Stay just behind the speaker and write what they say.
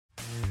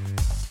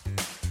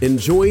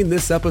Enjoying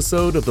this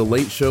episode of The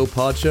Late Show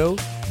Pod Show?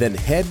 Then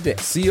head to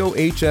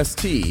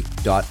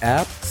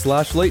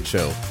cohst.app/Late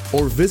Show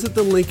or visit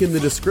the link in the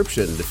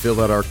description to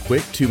fill out our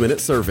quick 2-minute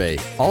survey,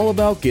 all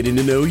about getting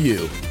to know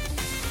you.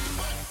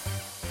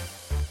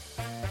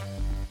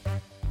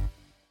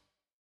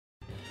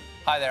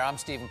 Hi there, I'm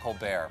Stephen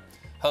Colbert,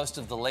 host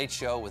of The Late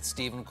Show with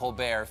Stephen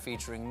Colbert,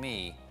 featuring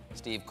me,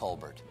 Steve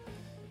Colbert.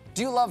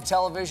 Do you love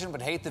television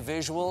but hate the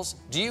visuals?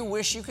 Do you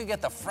wish you could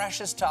get the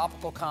freshest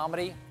topical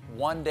comedy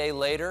one day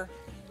later?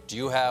 Do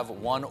you have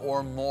one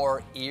or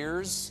more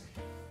ears?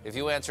 If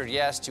you answered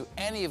yes to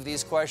any of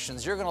these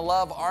questions, you're going to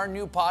love our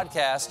new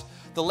podcast,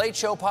 The Late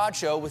Show Pod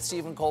Show with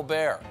Stephen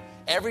Colbert.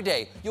 Every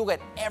day, you'll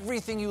get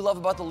everything you love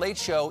about The Late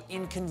Show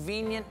in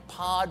convenient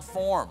pod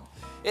form.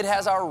 It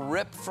has our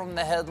rip from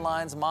the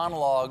headlines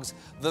monologues,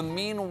 the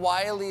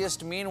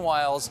meanwhiliest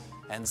meanwhiles,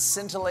 and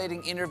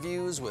scintillating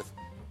interviews with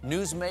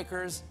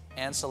newsmakers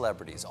and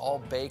celebrities, all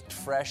baked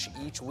fresh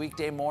each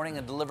weekday morning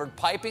and delivered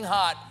piping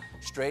hot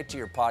straight to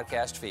your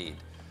podcast feed.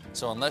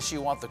 So unless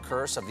you want the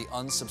curse of the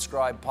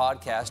unsubscribed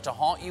podcast to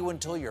haunt you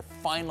until your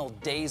final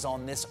days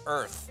on this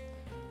earth,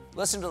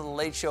 listen to The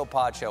Late Show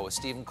Pod Show with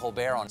Stephen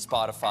Colbert on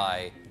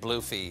Spotify,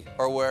 Bluefy,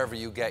 or wherever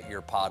you get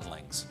your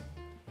podlings.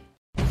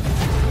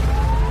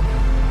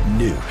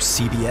 New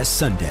CBS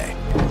Sunday.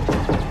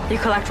 You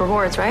collect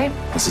rewards, right?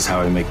 This is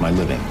how I make my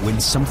living. When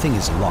something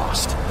is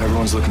lost,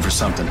 Everyone's looking for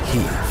something. he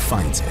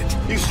finds it.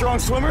 You strong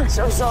swimmer?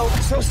 So-so.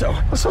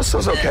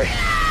 So-so's okay.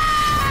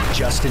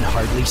 Justin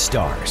Hartley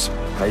stars.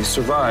 How you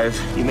survive,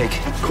 you make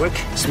quick,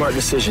 smart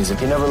decisions, and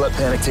you never let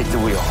panic take the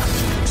wheel.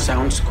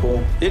 Sounds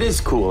cool. It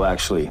is cool,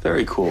 actually.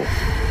 Very cool.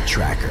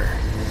 Tracker.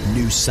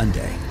 New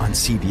Sunday on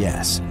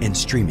CBS and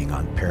streaming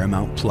on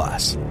Paramount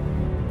Plus.